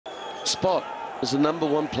spot as the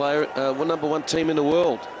 #1 player, #1 team in the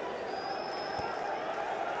world.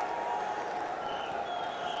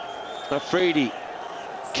 Afridi,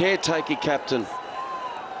 caretaker captain,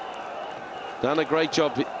 done a great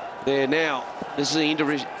job there. Now this is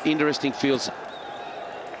an interesting field.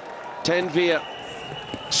 Tanvir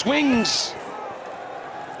swings.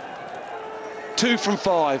 2 from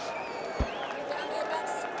 5.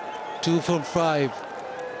 2 from 5.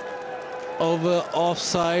 Over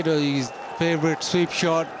offside, or his favorite sweep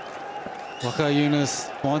shot. Waqar Younis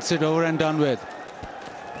wants it over and done with.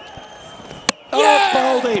 Oh,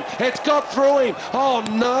 bowled him. It's got through him. Oh,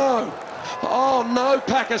 no. Oh, no,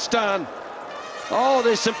 Pakistan. Oh,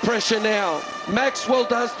 there's some pressure now. Maxwell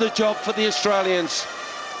does the job for the Australians.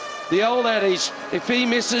 The old adage, if he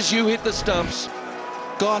misses, you hit the stumps.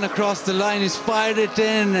 Gone across the line, he's fired it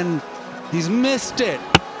in and he's missed it.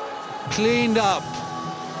 Cleaned up.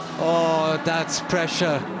 Oh, that's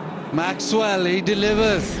pressure. Maxwell, he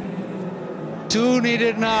delivers. 2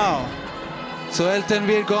 needed now. So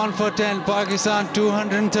Tanvir gone for 10. Pakistan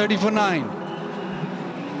 230 for 9.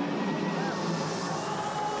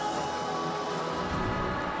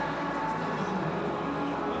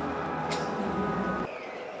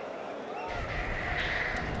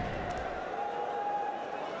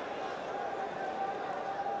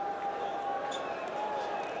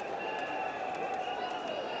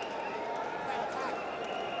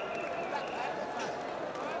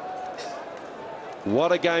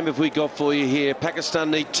 What a game have we got for you here.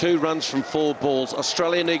 Pakistan need 2 runs from 4 balls.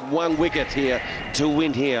 Australia need 1 wicket here to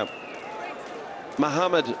win here.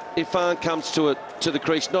 Mohammad Irfan comes to the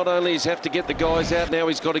crease. Not only does he have to get the guys out, now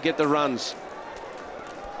he's got to get the runs.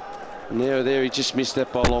 And there he just missed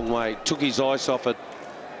that by a long way. Took his eyes off it.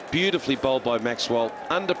 Beautifully bowled by Maxwell.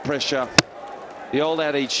 Under pressure. The old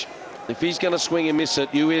adage, if he's going to swing and miss it,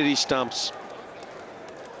 you hit his stumps.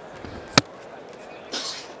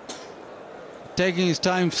 Taking his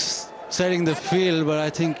time setting the field, but I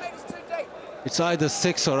think it's either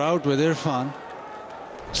 6 or out with Irfan.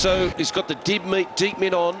 So he's got the deep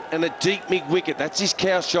mid on and a deep mid wicket. That's his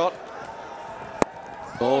cow shot.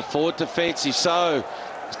 Oh, forward defensive. So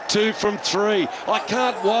 2 from 3. I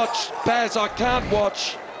can't watch, Baz. I can't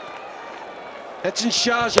watch. That's in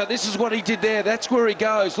Sharjah. This is what he did there. That's where he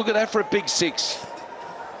goes. Look at that for a big 6.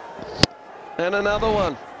 And another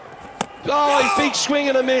one. Oh, big swing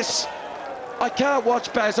and a miss. I can't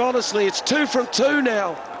watch, Baz, honestly. It's 2 from 2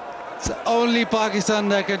 now. It's only Pakistan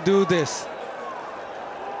that can do this.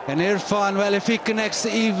 And Irfan, well, if he connects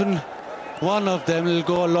even one of them, it'll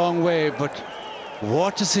go a long way. But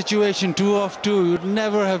what a situation, 2 off 2. You'd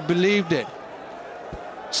never have believed it.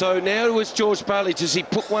 So now it's George Bailey. Does he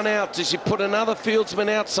put one out? Does he put another fieldsman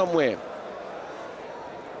out somewhere?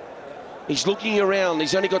 He's looking around.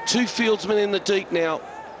 He's only got 2 fieldsmen in the deep now.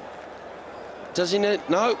 Does he need?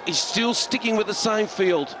 No, he's still sticking with the same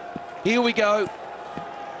field. Here we go.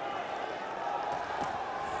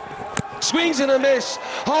 Swings and a miss.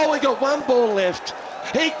 Oh, we got 1 ball left.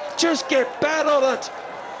 He just get bat on it.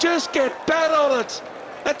 Just get bat on it.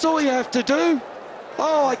 That's all you have to do.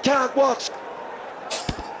 Oh, I can't watch.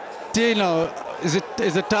 Dino, is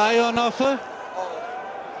a tie on offer?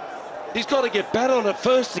 He's got to get bat on it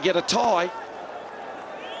first to get a tie.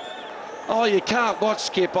 Oh, you can't watch,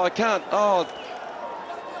 Skip. I can't. Oh,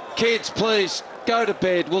 kids, please, go to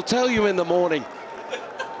bed. We'll tell you in the morning.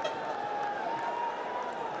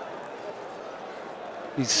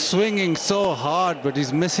 He's swinging so hard, but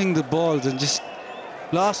he's missing the balls. And just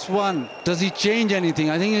last one, does he change anything?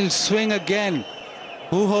 I think he'll swing again.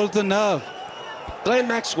 Who holds the nerve? Glenn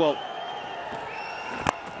Maxwell.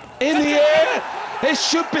 In the air. It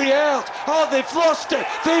should be out. Oh, they've lost it.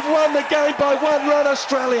 They've won the game by 1 run,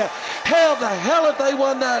 Australia. How the hell have they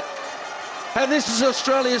won that? And this is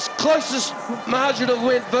Australia's closest margin of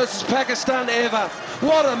win versus Pakistan ever.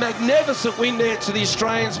 What a magnificent win there to the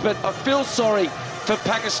Australians, but I feel sorry for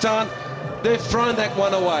Pakistan. They've thrown that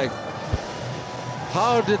one away.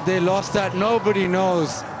 How did they lost that? Nobody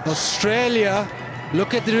knows. Australia,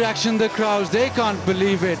 look at the reaction of the crowds. They can't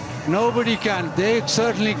believe it. Nobody can. They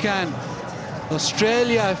certainly can.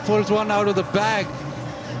 Australia pulls one out of the bag.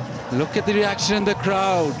 Look at the reaction in the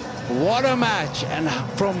crowd. What a match. And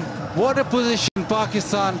from what a position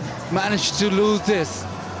Pakistan managed to lose this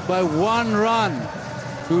by 1 run.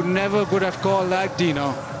 You never could have called that,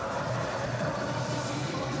 Dino.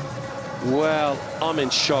 Well, I'm in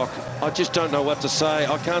shock. I just don't know what to say.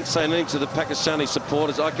 I can't say anything to the Pakistani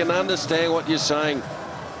supporters. I can understand what you're saying.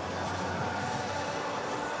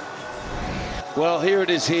 Well, here it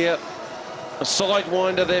is here. A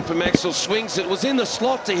sidewinder there for Maxwell. Swings it. Was in the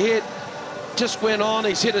slot to hit. Just went on.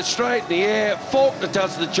 He's hit it straight in the air. Faulkner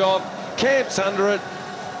does the job. Camp's under it,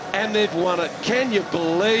 and they've won it. Can you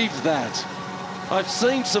believe that? I've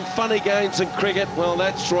seen some funny games in cricket. Well,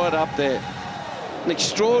 that's right up there. An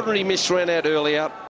extraordinary miss ran out earlier.